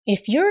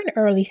If you're an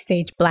early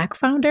stage Black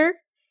founder,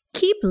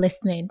 keep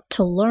listening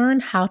to learn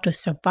how to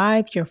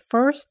survive your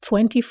first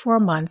 24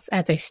 months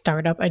as a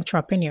startup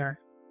entrepreneur.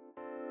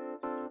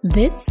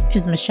 This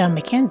is Michelle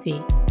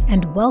McKenzie,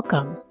 and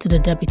welcome to the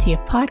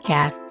WTF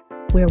Podcast,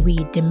 where we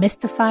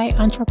demystify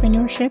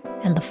entrepreneurship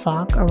and the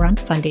fog around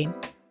funding.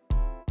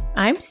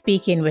 I'm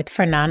speaking with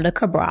Fernando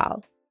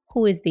Cabral,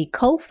 who is the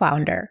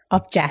co-founder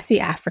of Jassy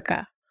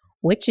Africa,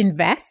 which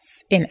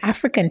invests in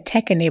African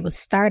tech-enabled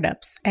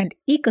startups and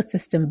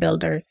ecosystem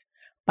builders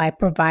by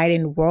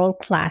providing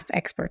world-class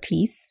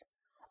expertise,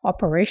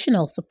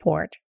 operational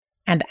support,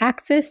 and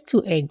access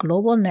to a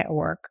global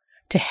network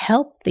to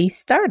help these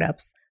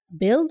startups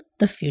build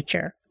the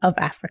future of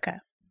Africa.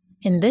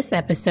 In this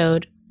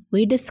episode,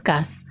 we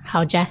discuss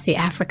how Jassy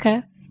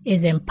Africa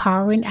is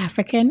empowering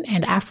African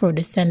and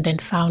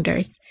Afro-descendant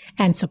founders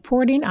and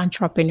supporting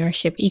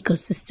entrepreneurship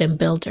ecosystem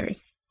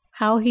builders,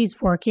 how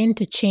he's working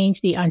to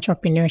change the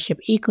entrepreneurship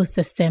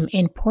ecosystem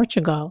in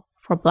Portugal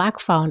for Black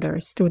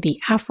founders through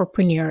the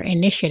Afropreneurs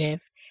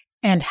initiative,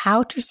 and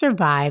how to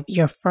survive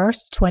your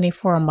first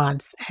 24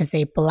 months as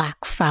a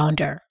Black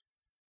founder.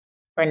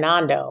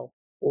 Fernando,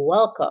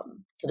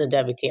 welcome to the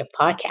WTF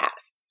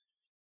Podcast.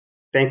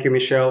 Thank you,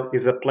 Michelle.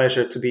 It's a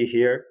pleasure to be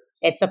here.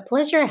 It's a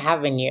pleasure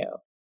having you.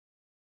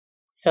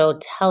 So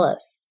tell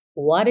us,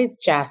 what is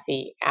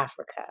Jassy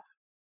Africa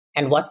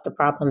and what's the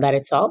problem that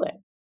it's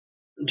solving?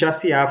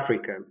 Jassy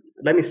Africa.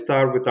 Let me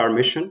start with our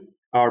mission.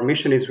 Our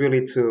mission is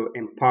really to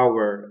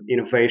empower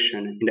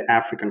innovation in the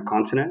African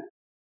continent.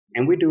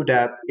 And we do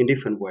that in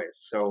different ways.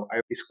 So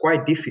it's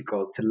quite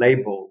difficult to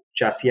label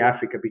Jassy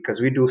Africa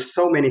because we do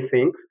so many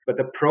things. But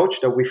the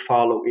approach that we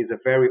follow is a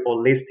very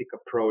holistic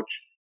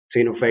approach to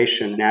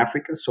innovation in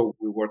Africa. So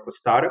we work with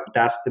startups.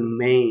 That's the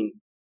main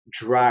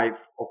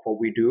drive of what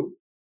we do.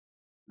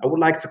 I would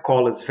like to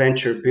call us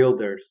venture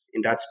builders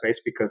in that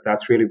space because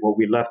that's really what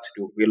we love to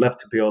do. We love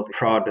to build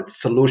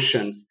products,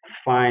 solutions,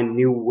 find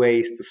new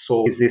ways to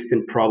solve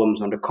existing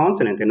problems on the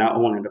continent and not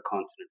only on the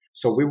continent.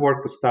 So we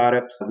work with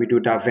startups. We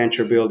do that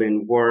venture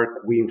building work.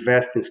 We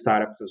invest in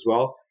startups as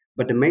well.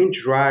 But the main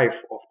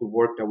drive of the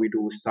work that we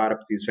do with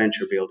startups is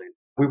venture building.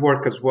 We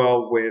work as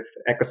well with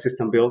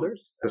ecosystem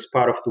builders. As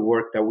part of the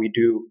work that we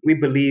do, we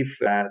believe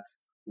that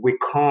we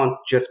can't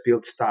just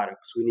build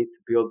startups. We need to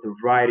build the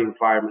right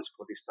environments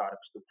for these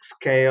startups to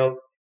scale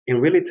and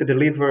really to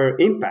deliver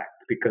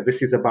impact, because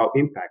this is about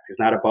impact. It's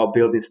not about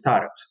building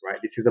startups, right?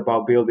 This is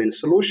about building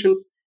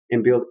solutions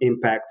and build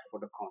impact for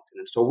the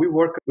continent. So we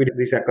work with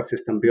these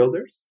ecosystem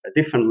builders at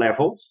different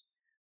levels.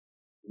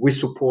 We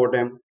support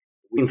them,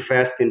 we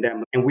invest in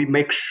them, and we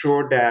make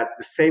sure that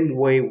the same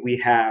way we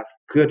have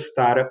good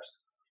startups,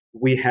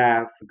 we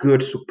have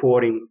good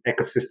supporting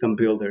ecosystem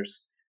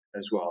builders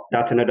as well.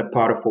 That's another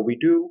part of what we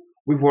do.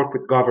 We work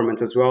with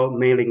government as well,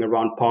 mainly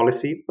around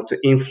policy to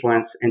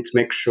influence and to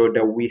make sure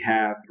that we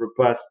have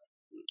robust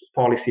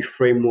policy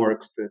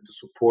frameworks to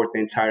support the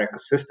entire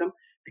ecosystem,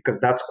 because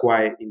that's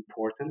quite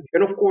important.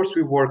 And of course,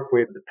 we work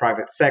with the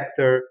private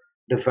sector,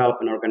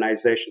 development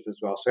organizations as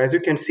well. So as you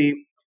can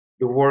see,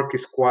 the work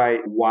is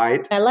quite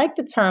wide. I like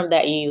the term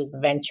that you use,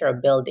 venture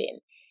building.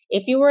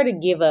 If you were to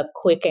give a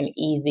quick and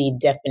easy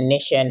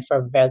definition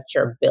for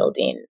venture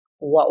building,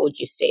 what would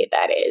you say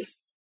that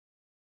is?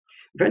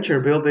 Venture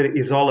building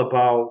is all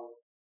about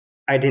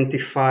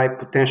identify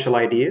potential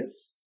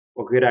ideas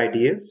or good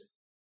ideas,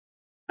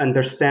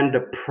 understand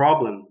the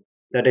problem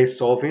that they're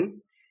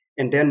solving,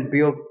 and then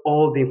build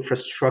all the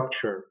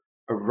infrastructure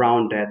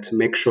around that to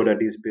make sure that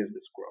this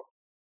business grows.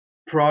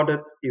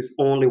 Product is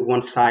only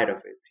one side of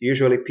it.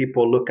 Usually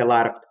people look a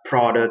lot at the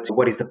product.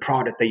 What is the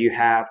product that you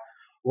have?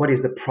 What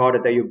is the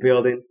product that you're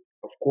building?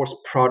 Of course,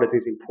 product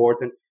is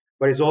important,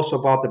 but it's also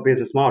about the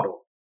business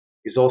model.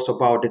 It's also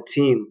about the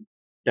team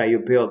that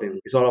you're building.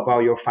 It's all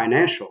about your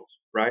financials,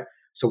 right?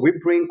 So we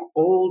bring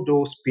all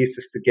those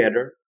pieces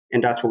together,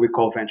 and that's what we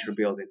call venture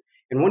building.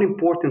 And one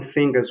important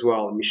thing as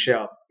well,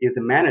 Michelle, is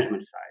the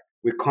management side.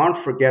 We can't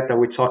forget that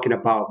we're talking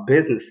about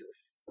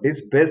businesses.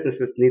 These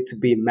businesses need to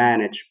be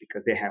managed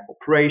because they have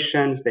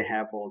operations, they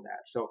have all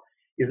that. So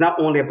it's not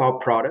only about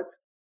product,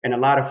 and a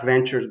lot of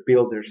venture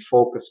builders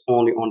focus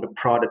only on the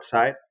product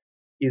side.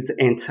 It's the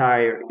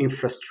entire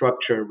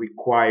infrastructure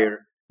required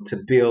to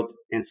build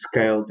and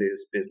scale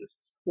these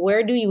businesses.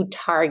 Where do you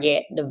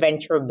target the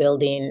venture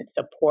building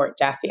support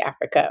Jassy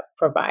Africa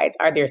provides?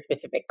 Are there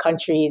specific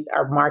countries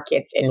or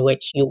markets in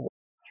which you?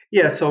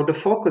 Yeah, so the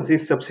focus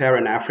is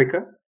Sub-Saharan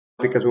Africa,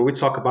 because when we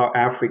talk about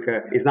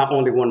Africa, it's not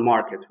only one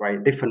market,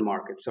 right? Different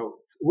markets. So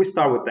we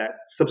start with that,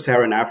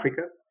 Sub-Saharan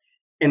Africa.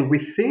 And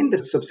within the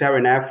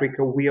Sub-Saharan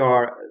Africa, we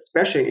are,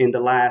 especially in the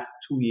last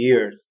 2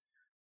 years,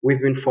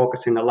 we've been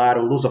focusing a lot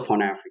on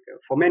Lusophone Africa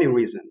for many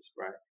reasons,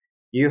 right?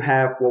 You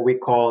have what we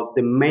call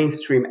the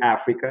mainstream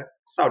Africa,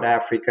 South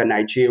Africa,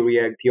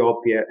 Nigeria,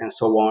 Ethiopia, and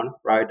so on,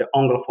 right? The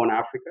Anglophone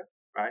Africa,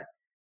 right?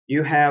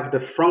 You have the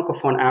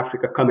Francophone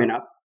Africa coming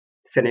up,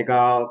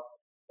 Senegal,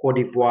 Cote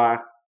d'Ivoire,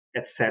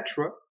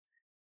 etc.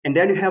 And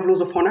then you have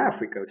Lusophone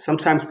Africa.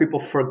 Sometimes people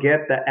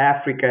forget that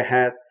Africa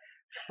has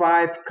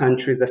 5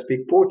 countries that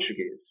speak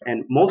Portuguese.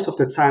 And most of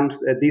the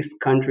times, these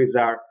countries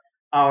are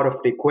out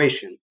of the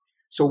equation.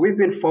 So we've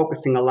been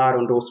focusing a lot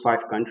on those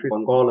 5 countries,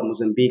 Angola,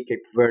 Mozambique,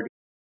 Cape Verde,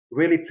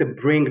 really to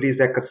bring these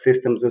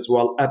ecosystems as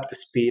well up to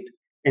speed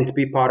and to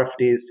be part of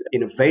this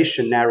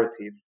innovation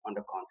narrative on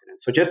the continent.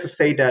 So just to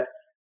say that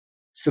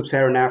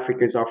Sub-Saharan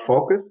Africa is our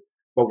focus,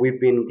 but we've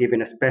been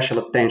giving a special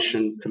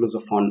attention to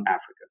Lusophone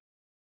Africa.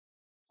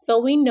 So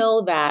we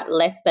know that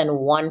less than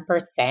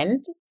 1%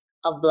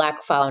 of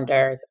Black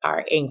founders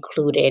are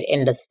included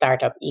in the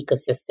startup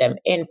ecosystem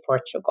in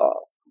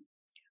Portugal.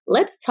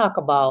 Let's talk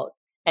about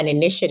an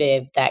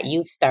initiative that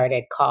you've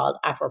started called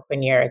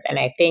Afropreneurs. And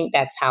I think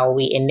that's how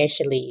we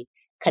initially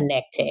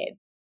connected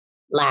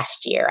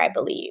last year, I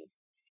believe,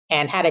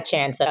 and had a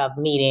chance of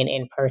meeting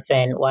in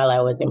person while I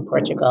was in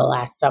Portugal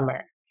last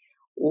summer.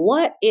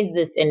 What is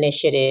this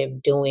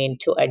initiative doing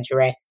to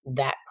address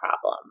that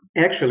problem?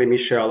 Actually,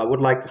 Michelle, I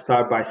would like to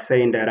start by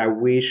saying that I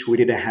wish we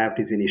didn't have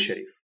this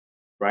initiative,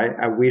 right?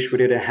 I wish we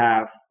didn't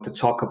have to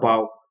talk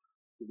about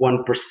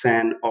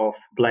 1% of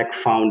Black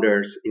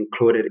founders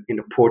included in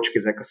the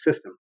Portuguese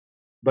ecosystem.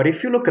 But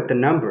if you look at the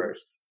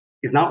numbers,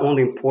 it's not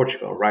only in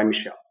Portugal, right,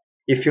 Michelle?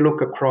 If you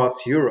look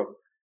across Europe,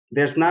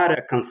 there's not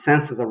a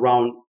consensus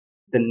around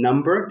the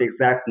number, the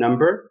exact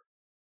number,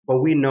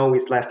 but we know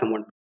it's less than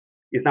 1%.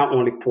 It's not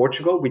only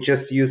Portugal. We're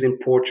just using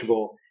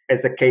Portugal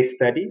as a case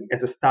study,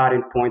 as a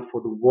starting point for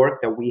the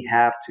work that we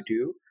have to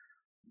do.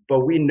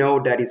 But we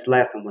know that it's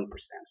less than 1%.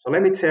 So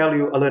let me tell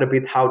you a little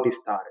bit how this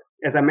started.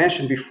 As I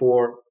mentioned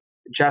before,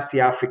 Just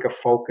Africa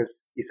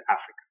focus is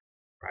Africa,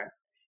 right?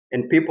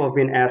 And people have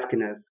been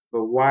asking us,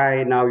 but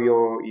why now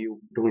you're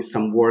doing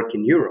some work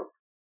in Europe?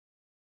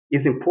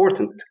 It's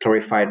important to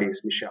clarify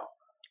this, Michelle.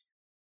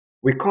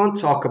 We can't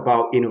talk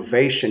about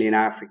innovation in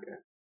Africa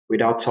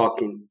without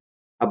talking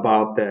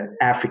about the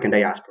African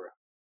diaspora.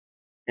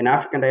 And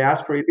African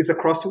diaspora is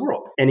across the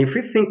world. And if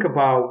we think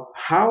about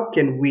how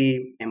can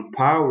we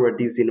empower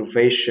this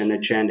innovation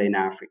agenda in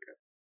Africa,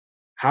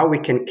 how we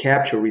can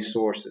capture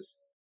resources,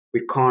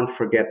 we can't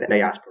forget the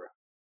diaspora.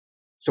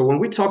 So when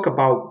we talk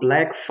about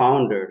Black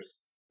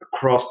founders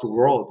across the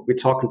world, we're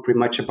talking pretty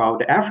much about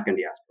the African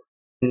diaspora.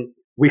 And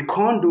we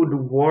can't do the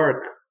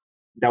work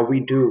that we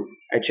do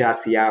at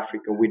JASI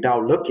Africa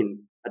without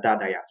looking at that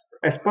diaspora.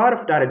 As part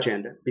of that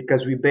agenda,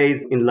 because we're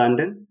based in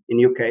London,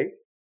 in UK,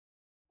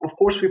 of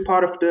course, we're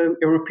part of the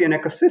European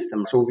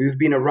ecosystem. So we've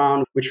been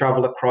around, we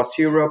travel across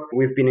Europe,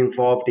 we've been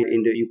involved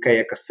in the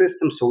UK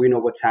ecosystem, so we know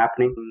what's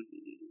happening.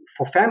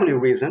 For family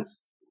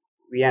reasons,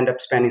 we end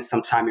up spending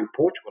some time in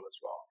Portugal as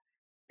well.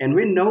 And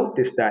we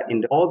noticed that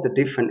in all the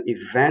different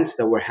events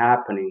that were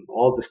happening,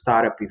 all the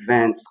startup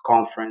events,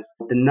 conference,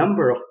 the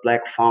number of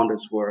Black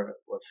founders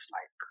was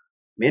like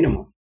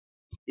minimum.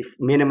 If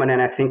minimum,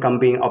 and I think I'm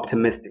being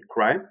optimistic,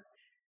 right?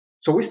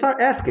 So we start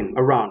asking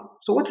around,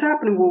 so what's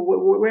happening?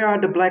 Where are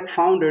the Black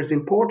founders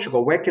in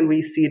Portugal? Where can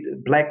we see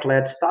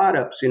Black-led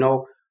startups?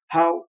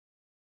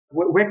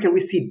 Where can we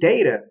see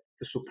data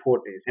to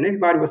support this? And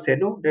everybody was saying,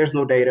 no, there's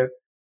no data.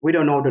 We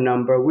don't know the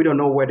number. We don't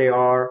know where they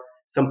are.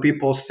 Some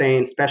people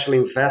saying, especially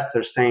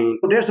investors saying,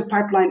 oh, there's a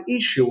pipeline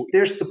issue.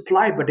 There's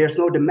supply, but there's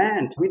no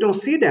demand. We don't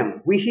see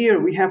them. We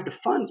hear we have the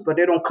funds, but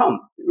they don't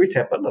come. We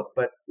said,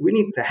 but we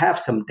need to have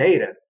some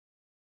data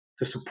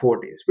to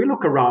support this. We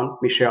look around,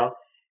 Michelle,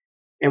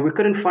 and we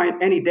couldn't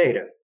find any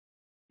data.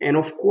 And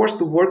of course,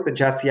 the work that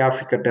JASI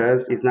Africa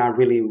does is not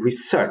really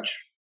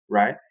research,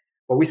 right?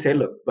 But we say,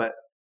 look, but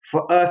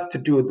for us to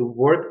do the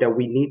work that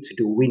we need to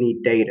do, we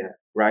need data,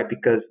 right?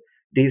 Because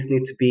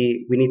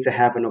we need to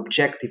have an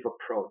objective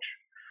approach.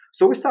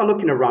 So we start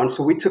looking around.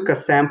 So we took a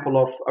sample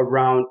of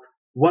around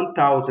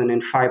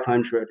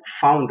 1,500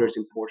 founders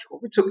in Portugal.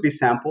 We took this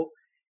sample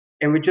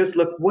and we just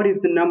looked, what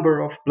is the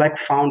number of Black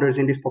founders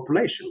in this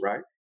population,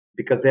 right?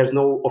 Because there's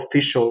no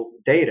official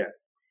data.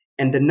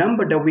 And the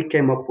number that we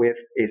came up with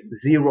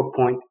is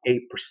 0.8%.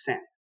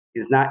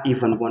 It's not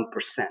even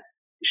 1%,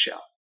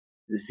 Michelle.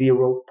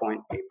 0.8%.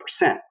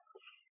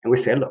 And we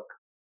say, look,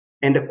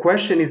 and the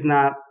question is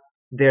not,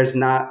 there's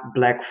not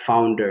Black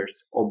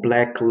founders or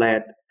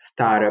Black-led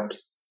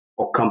startups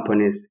or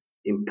companies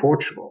in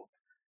Portugal.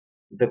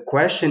 The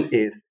question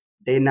is,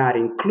 they're not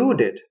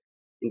included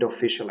in the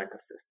official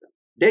ecosystem.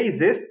 They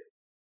exist,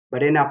 but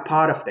they're not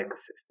part of the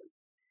ecosystem.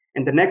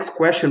 And the next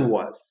question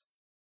was,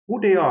 who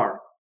they are,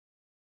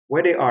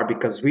 where they are,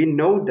 because we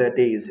know that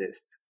they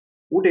exist.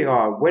 Who they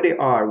are,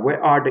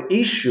 where are the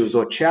issues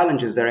or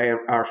challenges that they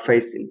are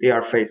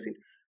facing.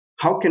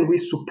 How can we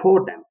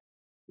support them,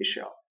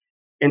 Michelle?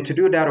 And to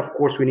do that, of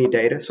course, we need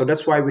data. So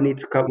that's why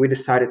we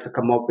decided to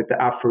come up with the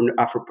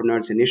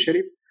Afropreneurs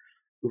initiative,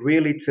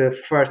 really to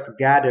first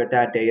gather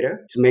that data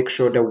to make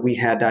sure that we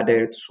had that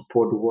data to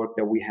support the work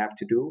that we have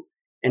to do.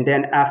 And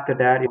then after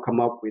that, you come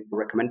up with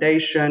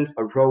recommendations,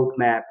 a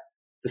roadmap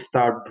to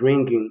start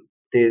bringing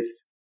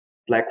these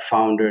Black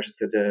founders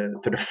to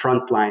the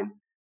front line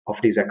of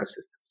these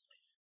ecosystems.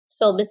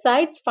 So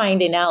besides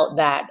finding out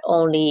that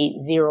only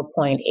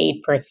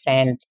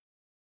 0.8%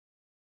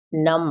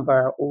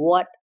 number,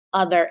 what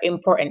other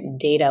important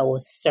data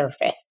was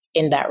surfaced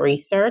in that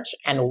research,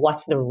 and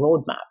what's the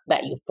roadmap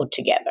that you've put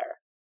together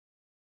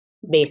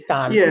based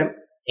on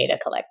data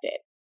collected?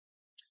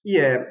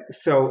 Yeah.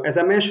 So as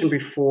I mentioned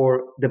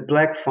before, the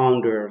Black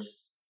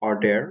founders are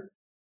there.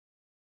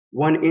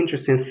 One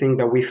interesting thing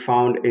that we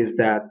found is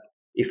that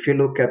if you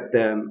look at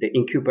the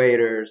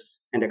incubators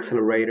and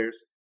accelerators,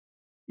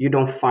 you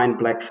don't find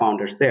Black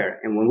founders there.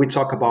 And when we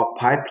talk about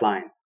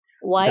pipeline,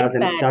 Why is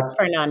doesn't that, that's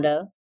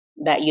Fernando,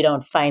 that you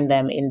don't find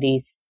them in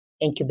these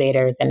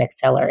incubators and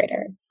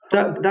accelerators?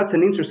 that's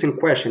an interesting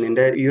question, in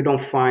that you don't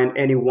find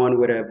anyone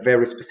with a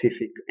very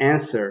specific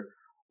answer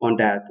on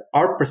that.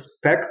 Our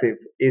perspective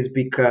is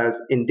because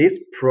in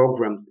these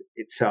programs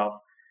itself,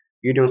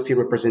 you don't see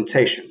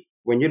representation.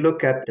 When you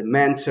look at the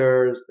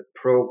mentors, the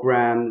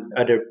programs,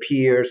 other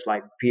peers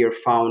like peer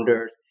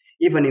founders,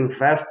 even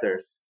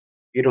investors,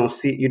 you don't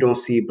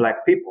see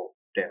black people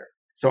there.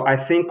 So I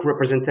think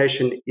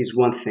representation is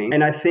one thing,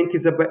 and I think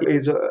as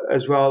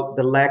well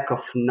the lack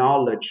of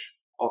knowledge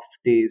of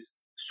these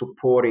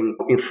supporting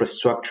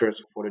infrastructures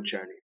for the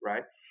journey,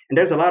 right? And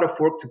there's a lot of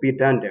work to be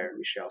done there,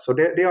 Michelle. So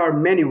there are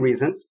many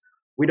reasons.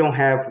 We don't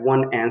have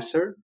one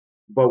answer,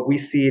 but we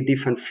see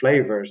different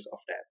flavors of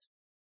that.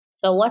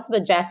 So, what's the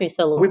Jassy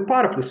solution? We're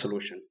part of the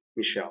solution,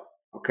 Michelle.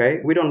 Okay,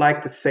 we don't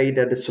like to say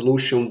that the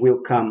solution will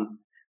come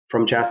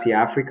from Jassy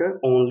Africa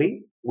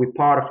only. We're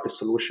part of the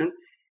solution,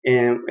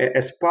 and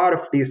as part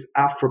of this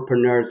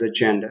Afropreneurs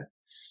agenda,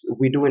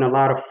 we're doing a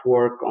lot of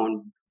work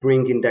on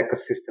bringing the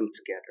ecosystem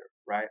together.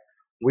 Right?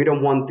 We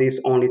don't want this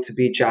only to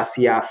be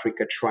Jassy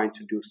Africa trying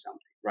to do something.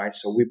 Right?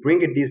 So we're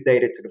bringing this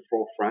data to the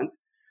forefront,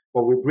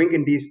 but we're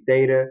bringing this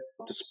data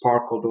to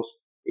sparkle those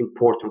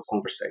important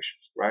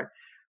conversations. Right?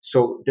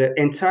 So the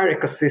entire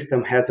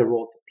ecosystem has a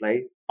role to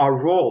play.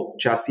 Our role,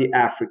 Jassy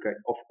Africa,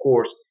 of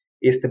course,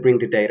 is to bring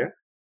the data.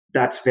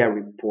 That's very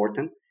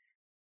important.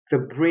 To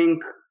bring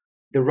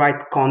the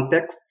right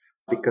context,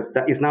 because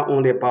that is not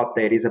only about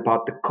data, it's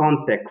about the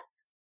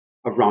context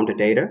around the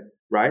data,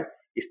 right?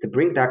 Is to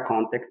bring that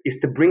context, is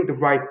to bring the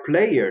right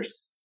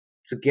players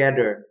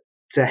together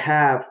to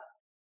have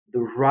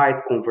the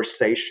right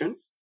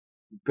conversations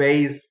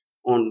based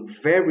on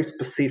very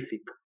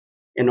specific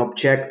and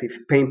objective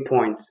pain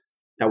points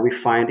that we're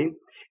finding.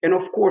 And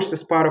of course,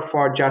 as part of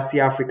our Jassy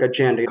Africa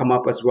agenda, come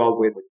up as well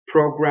with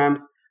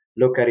programs,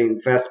 look at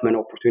investment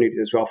opportunities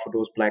as well for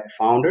those black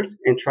founders,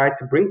 and try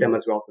to bring them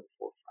as well to the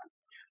forefront.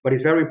 But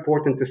it's very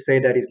important to say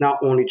that it's not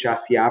only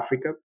Jassy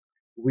Africa.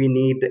 We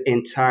need the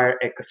entire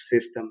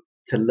ecosystem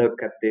to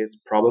look at this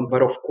problem.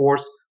 But of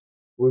course,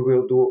 we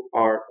will do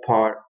our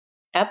part.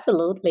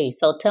 Absolutely.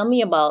 So tell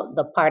me about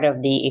the part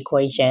of the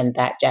equation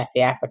that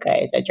Jassy Africa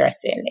is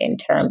addressing in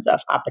terms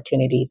of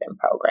opportunities and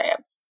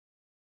programs.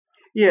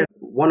 Yeah,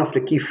 one of the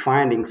key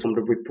findings from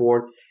the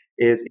report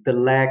is the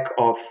lack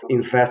of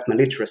investment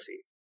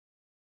literacy,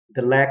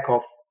 the lack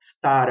of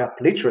startup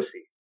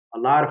literacy. A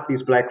lot of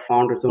these black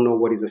founders don't know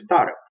what is a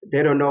startup.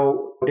 They don't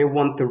know, they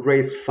want to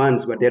raise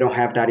funds, but they don't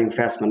have that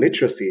investment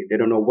literacy. They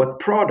don't know what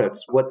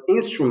products, what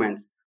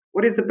instruments,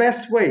 what is the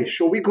best way.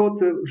 Should we go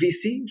to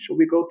VC? Should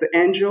we go to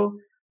angel?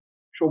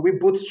 Should we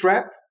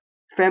bootstrap,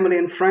 family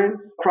and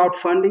friends,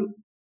 crowdfunding?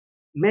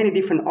 Many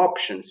different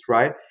options,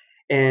 right?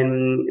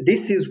 And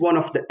this is one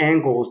of the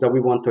angles that we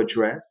want to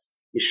address,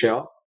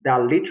 Michelle,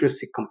 that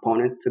literacy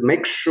component to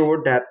make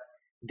sure that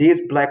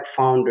these black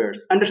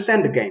founders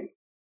understand the game.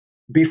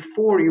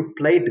 Before you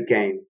play the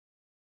game,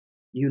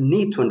 you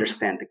need to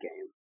understand the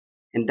game.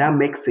 And that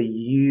makes a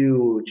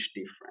huge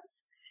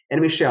difference. And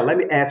Michelle, let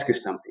me ask you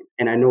something,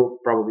 and I know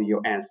probably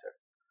your answer.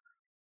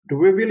 Do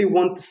we really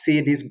want to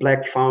see these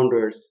black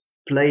founders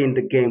playing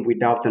the game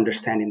without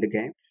understanding the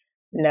game?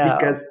 No.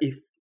 Because if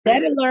You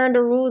gotta learn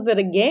the rules of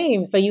the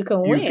game so you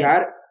can you win.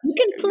 got it, You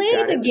can you play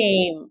got the it.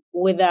 game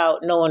without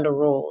knowing the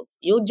rules.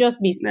 You'll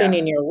just be Yeah,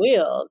 spinning your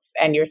wheels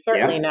and you're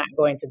certainly yeah. not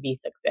going to be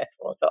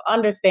successful. So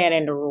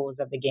understanding the rules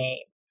of the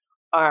game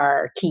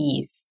are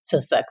keys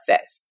to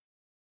success.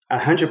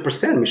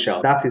 100%,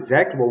 Michelle. That's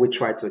exactly what we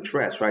try to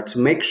address, right? To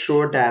make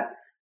sure that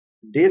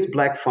these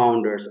black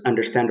founders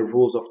understand the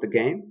rules of the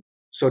game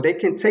so they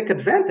can take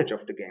advantage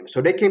of the game,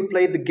 so they can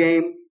play the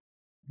game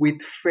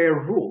with fair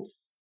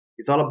rules.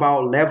 It's all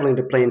about leveling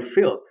the playing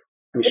field,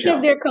 Because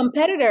Michelle. their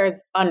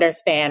competitors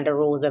understand the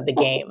rules of the Of,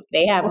 game.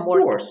 They have of more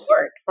course.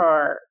 support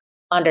for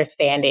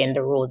understanding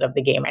the rules of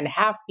the game and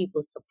have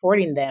people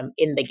supporting them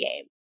in the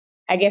game.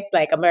 I guess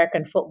like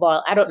American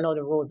football, I don't know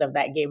the rules of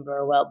that game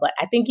very well, but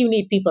I think you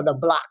need people to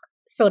block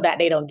so that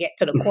they don't get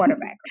to the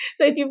quarterback.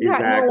 So if you've got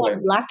no Exactly.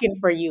 one blocking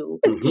for you,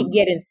 just keep Hmm.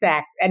 getting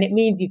sacked and it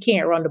means you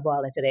can't run the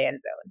ball into the end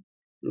zone.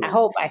 I Yeah.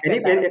 hope I And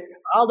said that. even,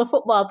 All the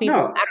football people,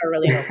 no. I don't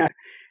really know.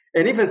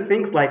 And even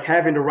things like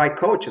having the right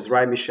coaches,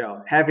 right,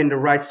 Michelle? Having the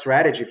right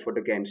strategy for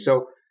the game.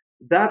 So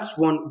that's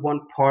one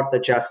part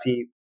that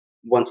Jassy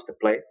wants to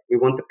play. We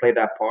want to play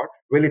that part,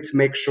 really to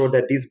make sure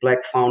that these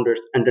black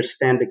founders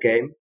understand the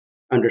game,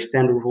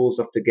 understand the rules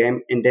of the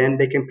game, and then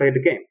they can play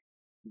the game.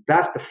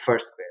 That's the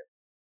first bit.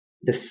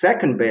 The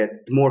second bit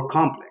is more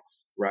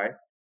complex, right?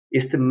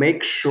 Is to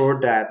make sure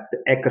that the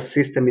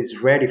ecosystem is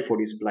ready for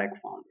these black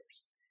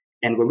founders.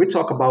 And when we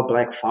talk about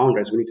black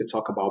founders, we need to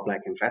talk about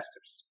black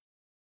investors.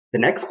 The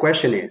next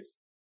question is,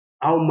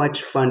 how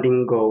much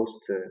funding goes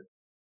to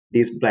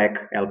these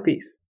black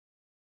LPs?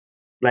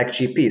 Black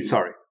GP,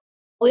 sorry.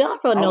 We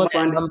also know that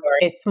Fund, number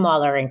is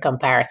smaller in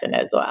comparison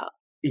as well.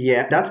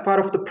 yeah, that's part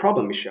of the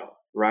problem, Michelle,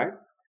 right?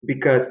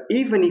 Because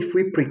even if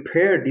we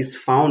prepare these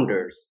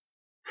founders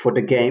for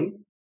the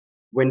game,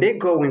 when they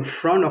go in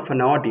front of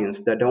an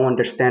audience that don't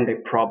understand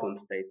their problem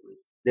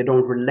statements, they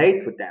don't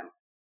relate with them,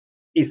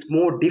 it's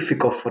more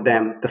difficult for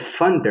them to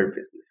fund their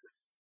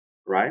businesses,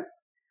 right?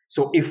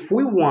 So if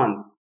we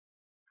want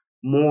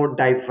more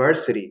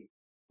diversity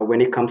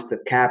when it comes to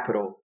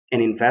capital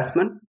and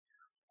investment,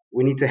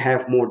 we need to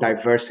have more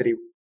diversity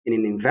in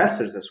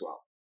investors as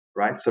well,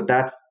 right? So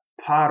that's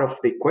part of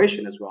the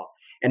equation as well.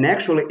 And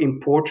actually, in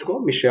Portugal,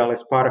 Michelle,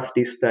 as part of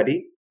this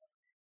study,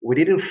 we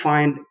didn't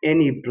find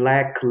any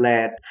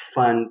black-led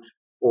fund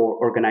or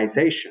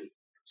organization.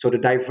 So the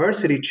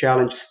diversity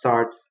challenge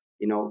starts,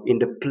 in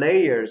the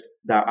players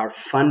that are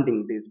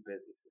funding these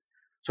businesses.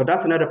 So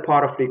that's another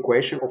part of the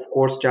equation. Of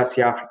course, Just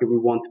Africa, we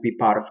want to be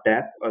part of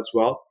that as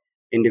well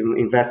in the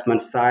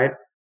investment side.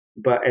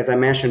 But as I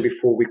mentioned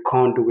before, we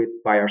can't do it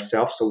by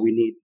ourselves. So we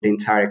need the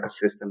entire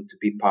ecosystem to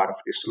be part of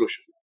the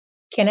solution.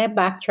 Can I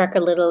backtrack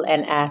a little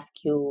and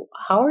ask you,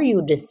 how are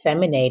you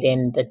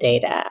disseminating the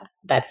data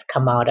that's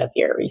come out of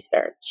your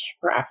research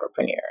for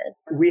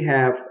Afropreneurs? We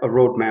have a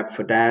roadmap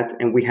for that,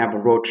 and we have a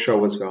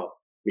roadshow as well,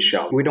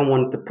 Michelle. We don't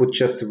want to put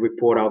just a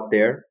report out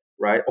there,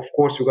 right? Of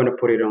course, we're going to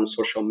put it on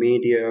social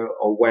media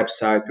or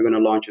website. We're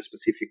going to launch a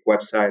specific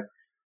website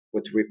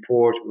with the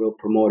report. We'll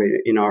promote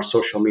it in our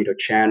social media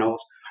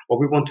channels. But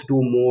we want to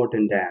do more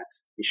than that,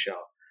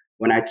 Michelle.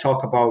 When I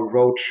talk about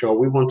roadshow,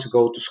 we want to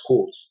go to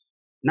schools,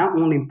 not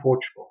only in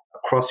Portugal,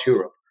 across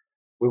Europe.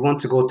 We want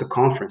to go to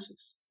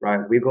conferences, right?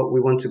 We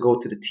want to go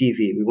to the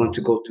TV. We want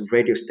to go to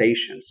radio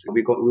stations.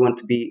 We want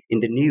to be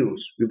in the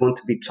news. We want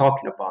to be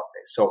talking about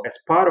this. So as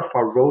part of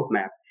our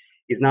roadmap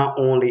is not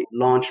only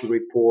launch a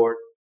report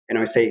and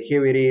I say,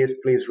 here it is,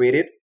 please read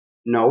it.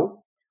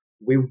 No,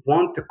 we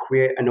want to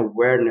create an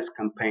awareness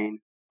campaign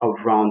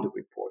around the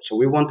report. So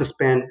we want to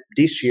spend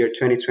this year,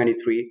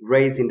 2023,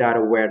 raising that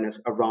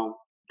awareness around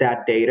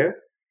that data.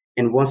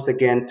 And once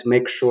again, to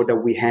make sure that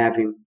we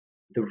having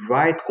the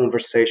right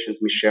conversations,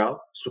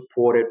 Michelle,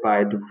 supported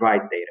by the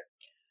right data.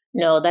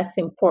 No, that's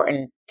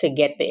important to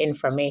get the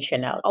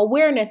information out.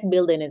 Awareness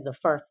building is the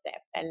first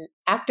step. And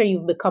after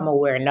you've become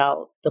aware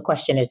now, the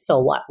question is,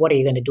 so what? What are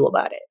you going to do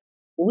about it?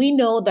 We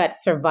know that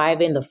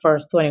surviving the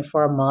first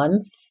 24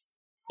 months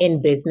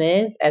in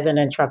business as an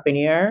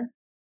entrepreneur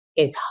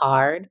is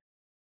hard,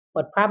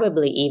 but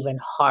probably even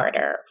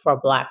harder for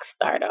Black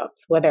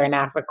startups, whether in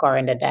Africa or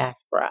in the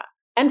diaspora.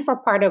 And for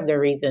part of the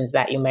reasons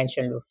that you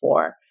mentioned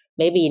before,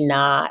 maybe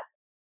not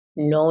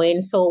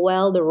knowing so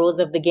well the rules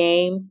of the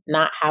games,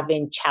 not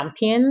having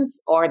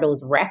champions or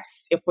those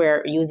reps, if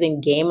we're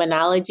using game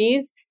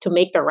analogies, to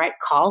make the right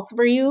calls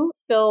for you.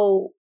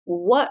 So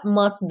what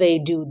must they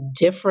do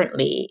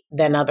differently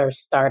than other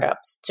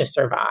startups to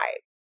survive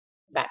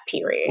that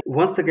period?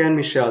 Once again,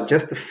 Michelle,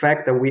 just the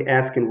fact that we're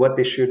asking what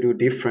they should do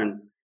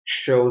different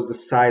shows the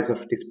size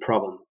of this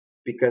problem.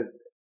 Because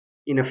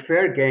in a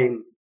fair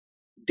game,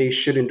 they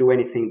shouldn't do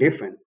anything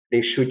different.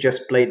 They should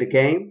just play the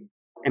game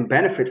and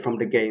benefit from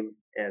the game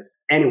as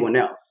anyone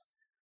else.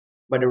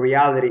 But the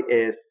reality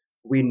is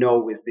we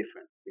know it's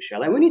different,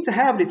 Michelle. And we need to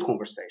have these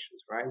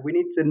conversations, right? We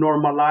need to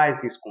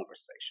normalize these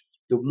conversations.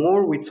 The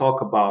more we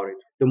talk about it,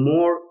 the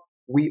more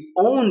we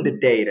own the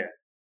data,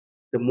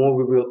 the more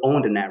we will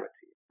own the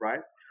narrative,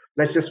 right?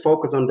 Let's just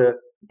focus on the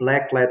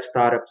Black-led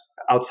startups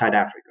outside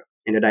Africa,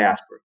 in the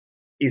diaspora.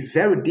 It's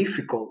very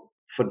difficult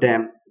for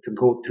them to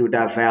go through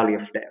that valley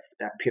of death,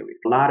 that period.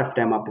 A lot of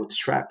them are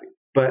bootstrapping,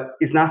 but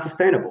it's not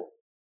sustainable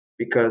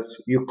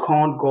because you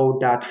can't go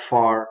that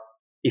far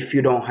if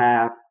you don't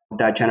have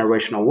that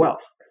generational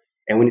wealth.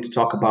 And we need to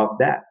talk about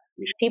that,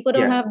 Michelle. People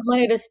don't have the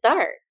money to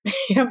start.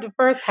 You have to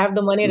first have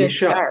the money to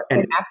Michelle, start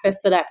and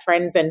access to that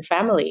friends and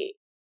family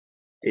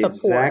support,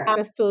 exactly.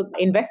 access to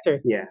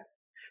investors. Yeah.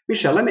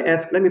 Michelle, let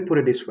me put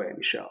it this way,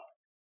 Michelle.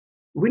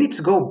 We need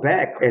to go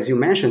back, as you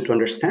mentioned, to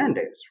understand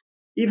this.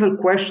 Even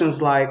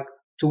questions like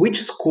to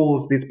which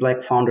schools these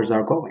Black founders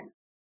are going.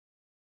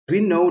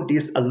 We know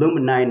these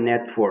alumni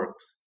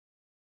networks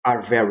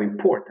are very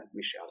important,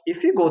 Michelle.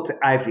 If you go to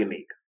Ivy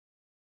League,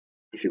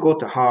 if you go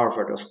to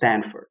Harvard or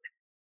Stanford,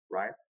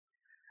 right,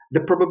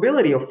 the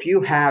probability of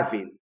you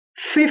having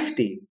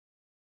 50,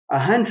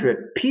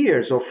 100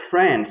 peers or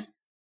friends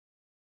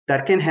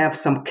that can have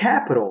some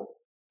capital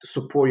to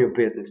support your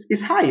business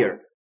is higher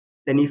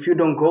than if you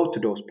don't go to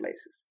those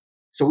places.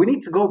 So we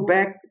need to go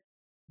back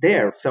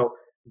there. So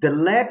the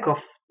lack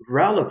of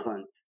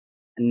relevant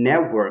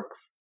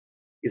networks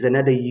is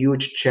another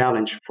huge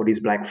challenge for these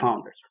Black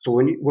founders. So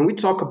when we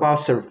talk about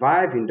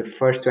surviving the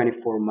first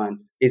 24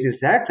 months, is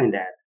exactly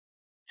that,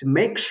 to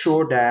make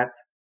sure that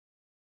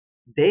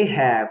they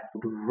have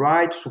the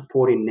right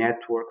supporting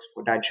networks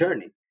for that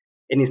journey.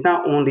 And it's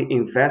not only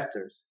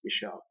investors,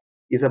 Michelle.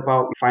 It's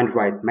about find the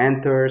right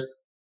mentors,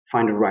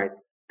 find the right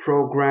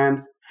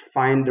programs,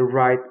 find the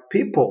right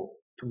people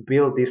to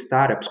build these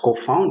startups,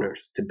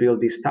 co-founders to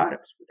build these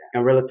startups.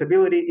 And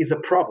relatability is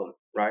a problem,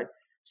 right?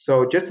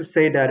 So just to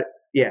say that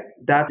Yeah,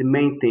 that's the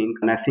main thing.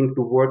 And I think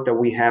the work that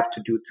we have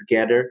to do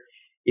together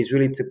is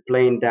really to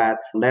play in that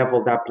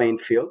level, that playing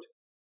field,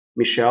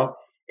 Michelle,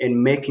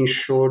 and making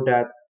sure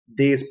that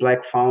these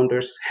Black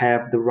founders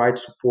have the right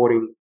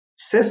supporting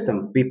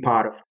system be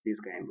part of this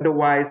game.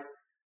 Otherwise,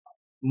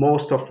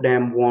 most of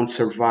them won't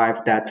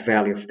survive that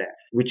valley of death,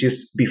 which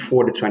is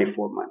before the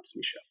 24 months,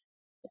 Michelle.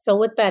 So,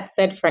 with that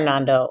said,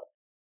 Fernando,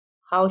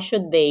 how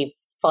should they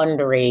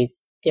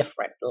fundraise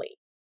differently?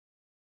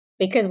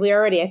 Because we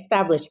already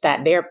established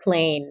that they're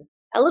playing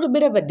a little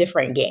bit of a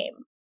different game,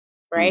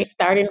 right?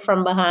 Starting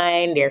from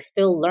behind, they're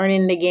still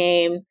learning the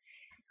game.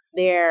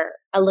 They're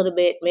a little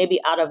bit maybe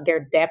out of their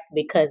depth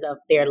because of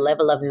their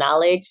level of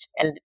knowledge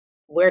and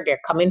where they're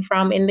coming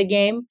from in the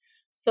game.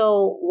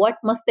 So, what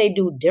must they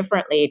do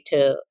differently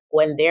to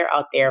when they're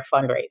out there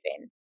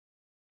fundraising?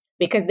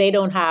 Because they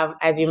don't have,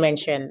 as you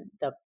mentioned,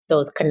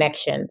 those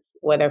connections,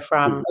 whether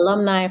from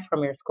alumni,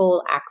 from your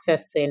school,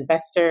 access to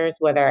investors,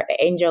 whether at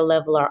the angel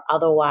level or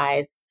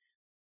otherwise.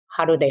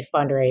 How do they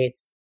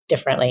fundraise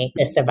differently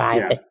to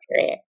survive Yeah. this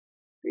period?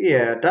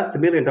 Yeah, that's the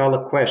 $1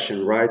 million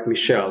question, right,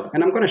 Michelle?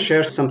 And I'm going to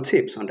share some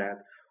tips on that.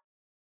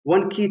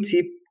 One key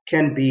tip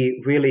can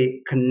be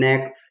really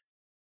connect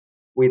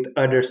with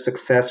other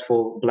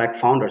successful Black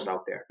founders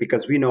out there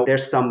because we know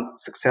there's some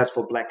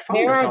successful Black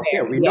They founders are out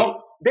there. there. We Yeah.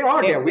 know they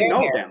are there. We They're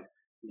know there. them.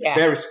 Yeah.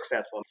 Very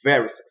successful,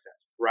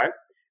 right?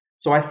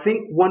 So I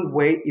think one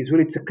way is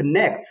really to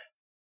connect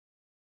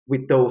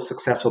with those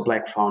successful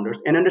Black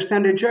founders and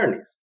understand their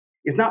journeys.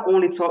 It's not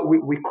only talk.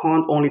 We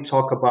can't only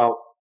talk about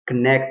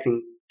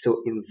connecting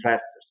to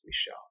investors,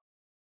 Michelle.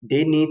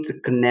 They need to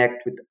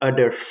connect with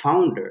other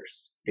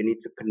founders. They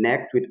need to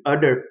connect with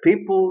other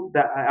people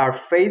that are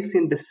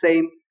facing the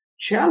same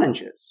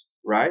challenges,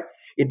 right?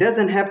 It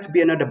doesn't have to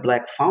be another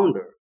Black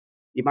founder.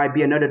 It might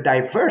be another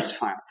diverse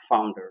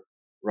founder,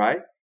 right?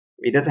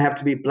 It doesn't have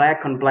to be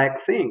Black on Black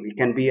thing. It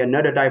can be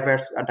another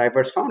diverse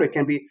founder. It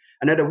can be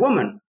another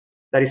woman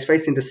that is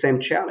facing the same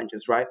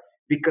challenges, right?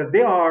 Because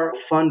there are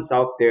funds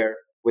out there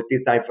with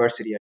this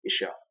diversity,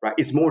 Michelle, right?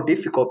 It's more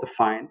difficult to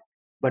find,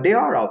 but they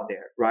are out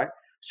there, right?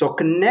 So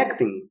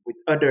connecting with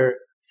other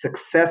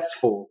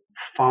successful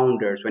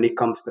founders when it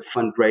comes to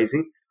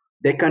fundraising,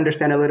 they can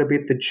understand a little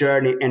bit the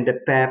journey and the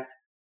path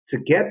to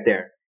get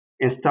there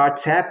and start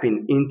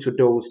tapping into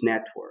those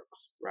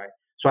networks, right?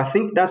 So I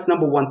think that's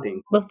number one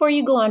thing. Before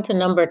you go on to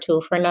number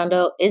two,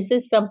 Fernando, is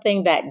this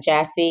something that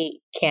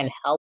Jassy can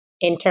help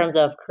in terms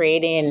of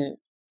creating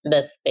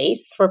the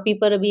space for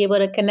people to be able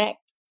to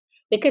connect?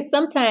 Because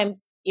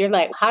sometimes you're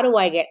like, how do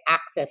I get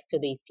access to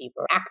these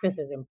people? Access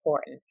is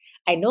important.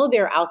 I know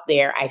they're out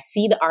there. I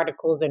see the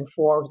articles in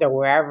Forbes or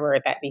wherever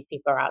that these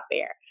people are out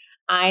there.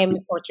 I'm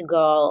in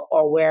Portugal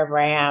or wherever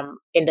I am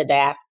in the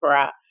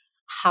diaspora.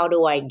 How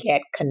do I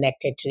get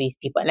connected to these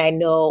people? And I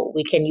know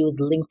we can use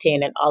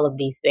LinkedIn and all of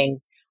these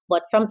things,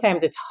 but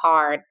sometimes it's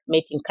hard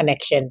making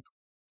connections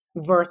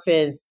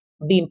versus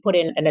being put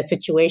in a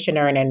situation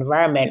or an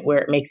environment where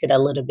it makes it a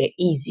little bit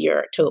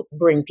easier to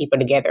bring people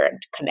together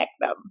and to connect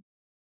them.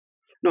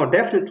 No,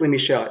 definitely,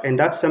 Michelle. And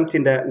that's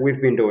something that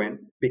we've been doing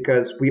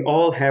because we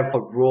all have a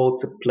role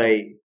to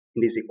play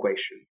in this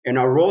equation. And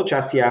our role,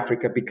 Jassy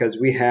Africa, because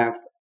we have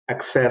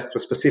access to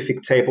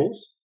specific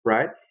tables,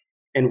 right?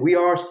 And we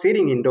are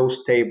sitting in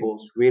those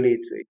tables really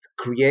to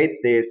create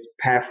this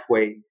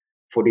pathway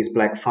for these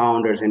Black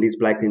founders and these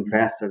Black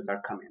investors that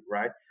are coming,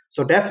 right?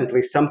 So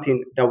definitely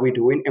something that we're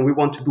doing and we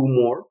want to do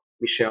more,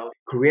 Michelle,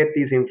 create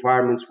these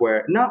environments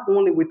where not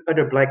only with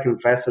other Black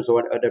investors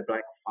or other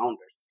Black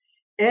founders,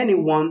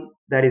 anyone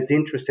that is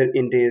interested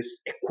in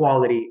this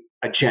equality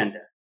agenda.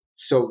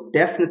 So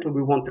definitely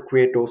we want to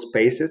create those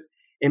spaces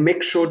and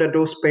make sure that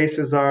those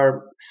spaces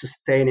are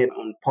sustained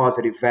on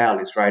positive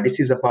values, right? This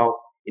is about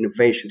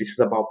innovation. This is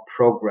about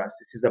progress.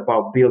 This is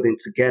about building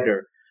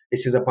together.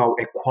 This is about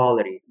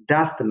equality.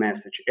 That's the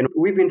message. And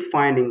we've been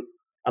finding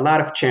a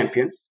lot of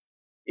champions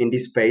in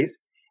this space.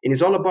 And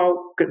it's all about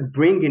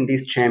bringing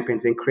these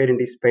champions and creating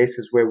these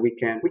spaces where we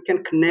can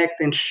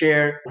connect and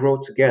share, grow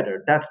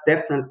together. That's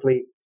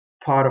definitely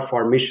part of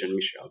our mission,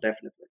 Michelle,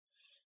 definitely.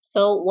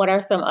 So, what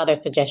are some other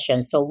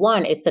suggestions? So,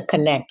 one is to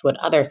connect with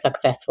other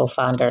successful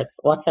founders.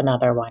 What's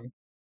another one?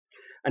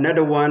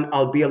 Another one,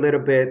 I'll be a little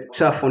bit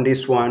tough on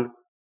this one,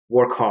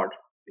 work hard.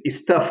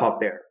 It's tough out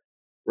there,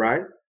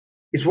 right?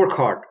 It's work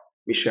hard,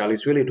 Michelle.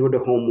 It's really do the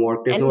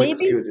homework. There's And no maybe,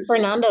 excuses.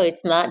 Fernando,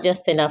 it's not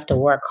just enough to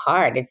work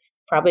hard. It's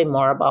probably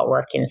more about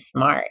working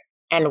smart.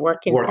 And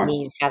working Work hard.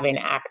 means having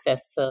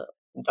access to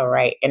the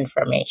right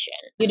information.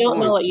 You don't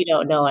know Point. what you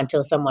don't know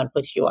until someone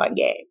puts you on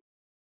game.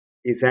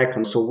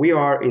 Exactly. So we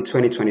are in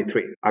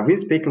 2023. I've been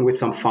speaking with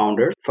some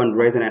founders,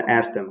 fundraising, and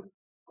asked them,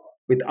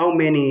 with how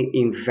many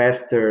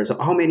investors,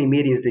 or how many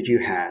meetings did you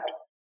had?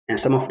 And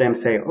some of them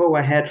say, oh,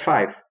 I had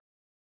 5.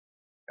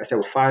 I said,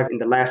 well, 5 in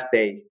the last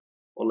day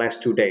or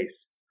last 2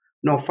 days.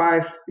 No,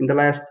 5 in the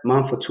last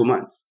month or 2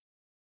 months.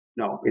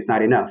 No, it's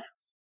not enough.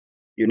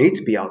 You need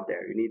to be out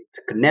there. You need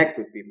to connect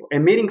with people.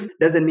 And meetings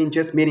doesn't mean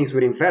just meetings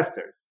with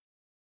investors,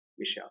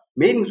 Michelle.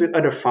 Meetings with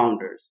other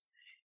founders.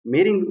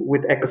 meeting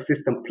with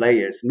ecosystem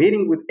players,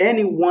 meeting with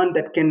anyone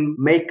that can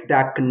make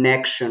that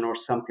connection or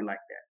something like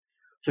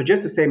that. So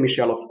just to say,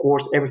 Michelle, of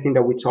course, everything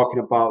that we're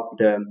talking about,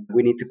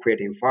 we need to create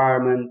the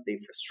environment, the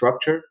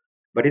infrastructure,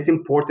 but it's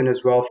important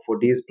as well for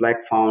these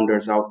Black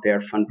founders out there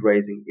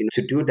fundraising,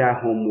 to do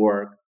that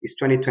homework. It's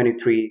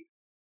 2023.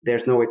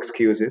 There's no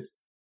excuses,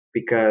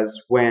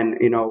 because when,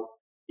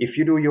 if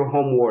you do your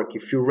homework,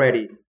 if you're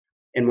ready,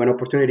 and when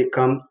opportunity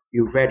comes,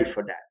 you're ready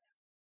for that.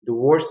 The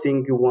worst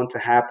thing you want to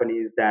happen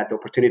is that the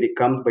opportunity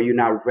comes, but you're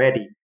not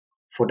ready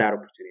for that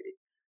opportunity.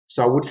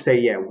 So I would say,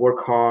 yeah,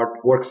 work hard,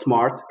 work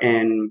smart,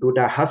 and do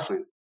that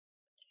hustling.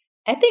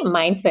 I think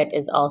mindset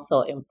is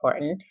also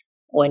important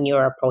when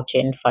you're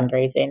approaching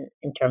fundraising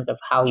in terms of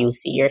how you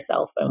see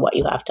yourself and what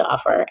you have to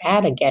offer. I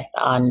had a guest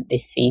on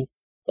this season,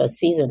 the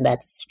season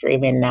that's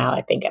streaming now,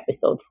 I think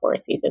episode 4,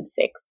 season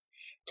 6,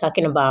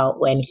 talking about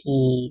when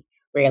he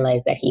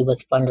realized that he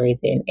was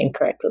fundraising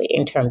incorrectly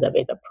in terms of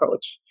his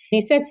approach.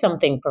 He said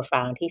something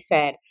profound. He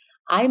said,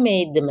 I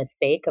made the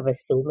mistake of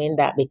assuming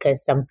that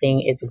because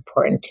something is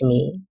important to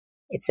me,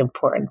 it's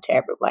important to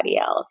everybody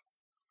else,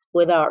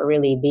 without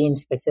really being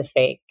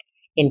specific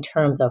in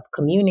terms of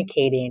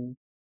communicating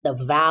the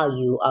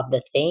value of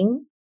the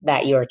thing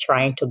that you're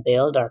trying to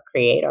build or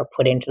create or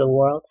put into the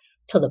world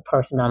to the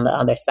person on the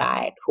other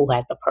side who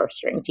has the purse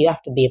strings. You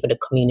have to be able to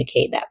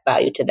communicate that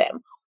value to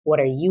them. What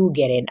are you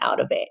getting out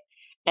of it?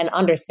 And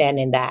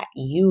understanding that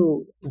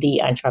you,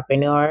 the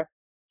entrepreneur,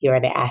 you're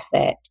the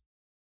asset,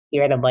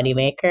 you're the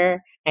moneymaker,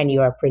 and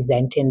you are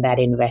presenting that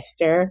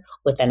investor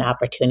with an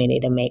opportunity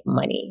to make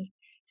money.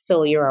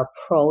 So your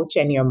approach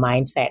and your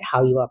mindset,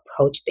 how you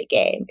approach the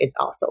game, is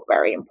also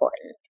very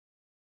important.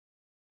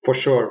 For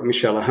sure,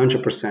 Michelle,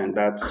 100%.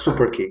 That's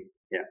super key.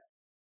 Yeah.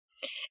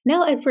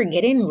 Now, as we're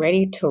getting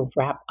ready to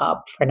wrap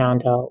up,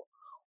 Fernando,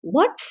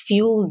 what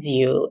fuels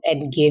you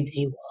and gives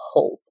you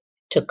hope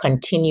to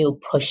continue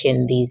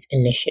pushing these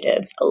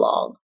initiatives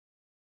along?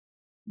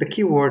 The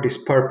key word is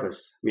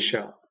purpose,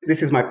 Michelle.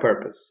 This is my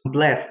purpose. I'm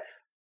blessed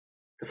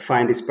to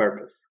find this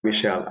purpose,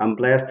 Michelle. I'm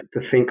blessed to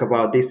think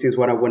about this is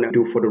what I want to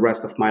do for the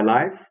rest of my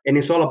life. And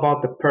it's all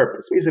about the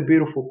purpose. It's a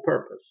beautiful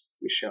purpose,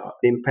 Michelle.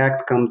 The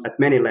impact comes at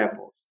many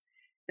levels.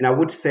 And I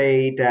would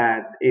say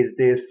that is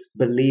this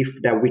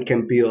belief that we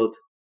can build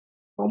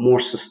a more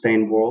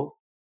sustained world,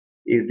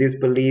 is this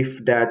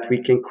belief that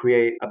we can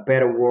create a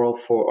better world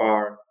for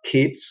our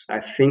kids. I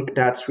think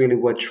that's really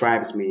what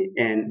drives me.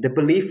 And the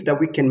belief that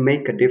we can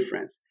make a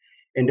difference,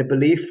 and the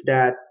belief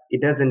that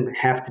it doesn't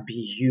have to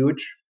be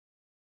huge.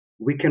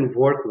 We can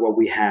work with what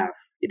we have.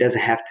 It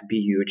doesn't have to be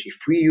huge. If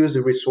we use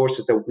the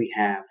resources that we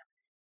have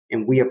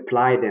and we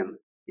apply them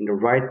in the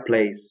right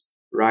place,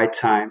 right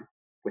time,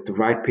 with the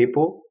right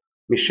people,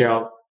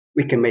 Michelle,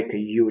 we can make a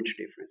huge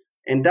difference.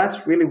 And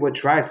that's really what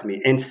drives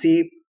me. And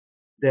see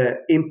the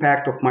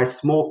impact of my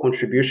small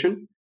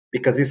contribution,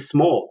 because it's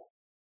small,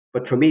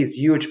 but for me it's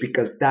huge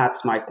because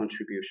that's my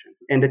contribution.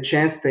 And the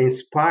chance to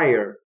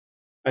inspire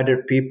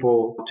other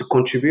people to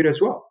contribute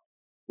as well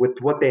with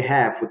what they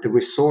have, with the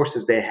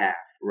resources they have,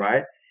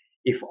 right?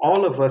 If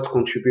all of us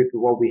contribute to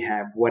what we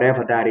have,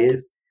 whatever that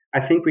is,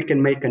 I think we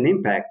can make an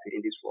impact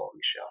in this world,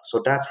 Michelle.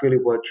 So that's really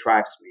what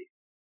drives me.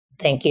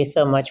 Thank you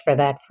so much for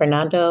that,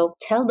 Fernando.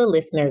 Tell the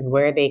listeners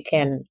where they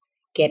can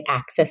get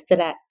access to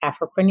that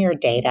Afropreneur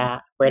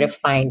data, where to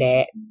find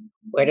it,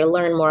 where to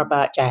learn more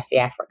about Jassy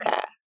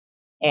Africa,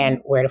 and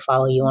where to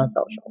follow you on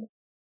socials.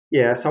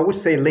 Yes, I would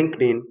say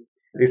LinkedIn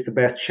is the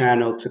best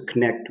channel to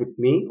connect with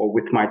me or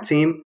with my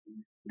team.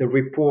 The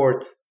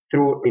report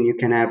through, and you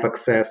can have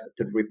access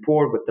to the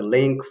report with the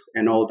links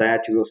and all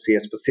that. You will see a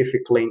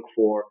specific link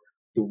for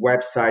the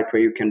website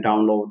where you can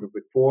download the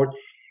report.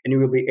 And you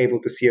will be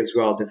able to see as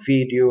well the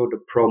video, the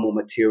promo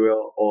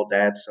material, all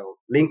that. So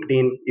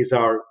LinkedIn is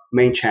our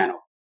main channel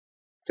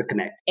to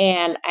connect.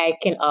 And I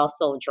can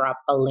also drop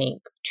a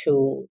link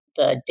to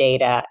the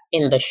data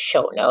in the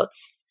show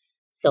notes.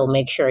 So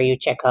make sure you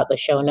check out the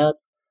show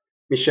notes.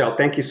 Michelle,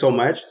 thank you so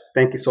much.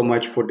 Thank you so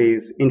much for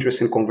this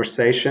interesting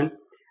conversation.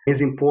 It's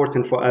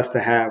important for us to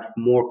have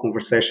more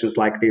conversations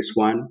like this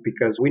one,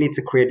 because we need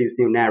to create this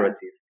new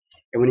narrative.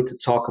 And we need to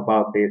talk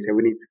about this, and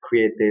we need to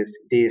create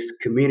this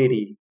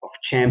community of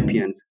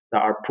champions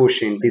that are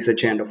pushing this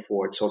agenda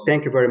forward. So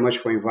thank you very much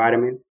for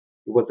inviting me.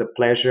 It was a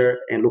pleasure,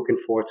 and looking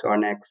forward to our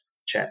next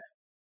chat.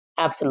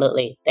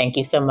 Absolutely. Thank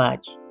you so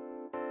much.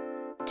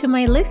 To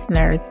my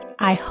listeners,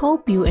 I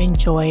hope you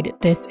enjoyed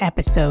this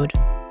episode.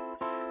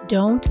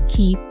 Don't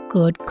keep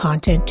good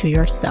content to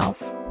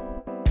yourself.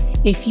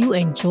 If you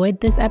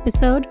enjoyed this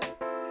episode,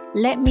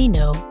 let me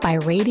know by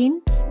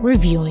rating,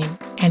 reviewing,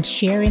 and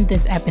sharing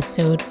this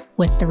episode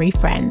with 3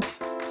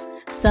 friends.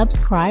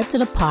 Subscribe to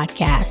the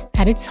podcast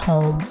at its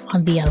home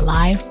on the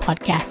Alive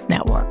Podcast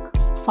Network.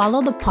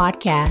 Follow the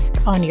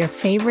podcast on your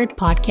favorite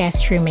podcast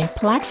streaming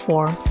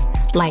platforms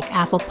like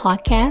Apple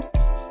Podcasts,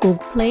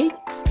 Google Play,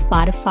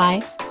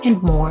 Spotify,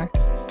 and more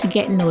to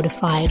get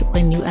notified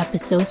when new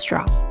episodes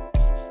drop.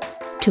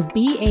 To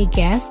be a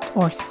guest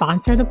or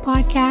sponsor the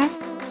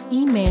podcast,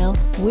 email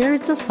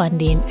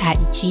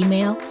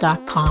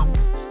where'sthefunding@gmail.com.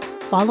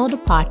 Follow the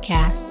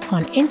podcast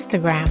on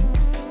Instagram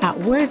at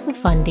Where's the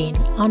Funding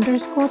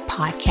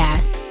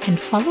 _podcast and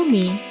follow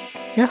me,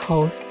 your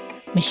host,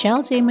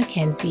 Michelle J.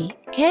 McKenzie,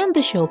 and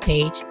the show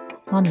page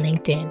on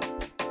LinkedIn.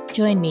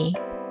 Join me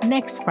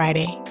next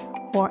Friday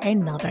for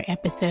another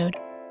episode.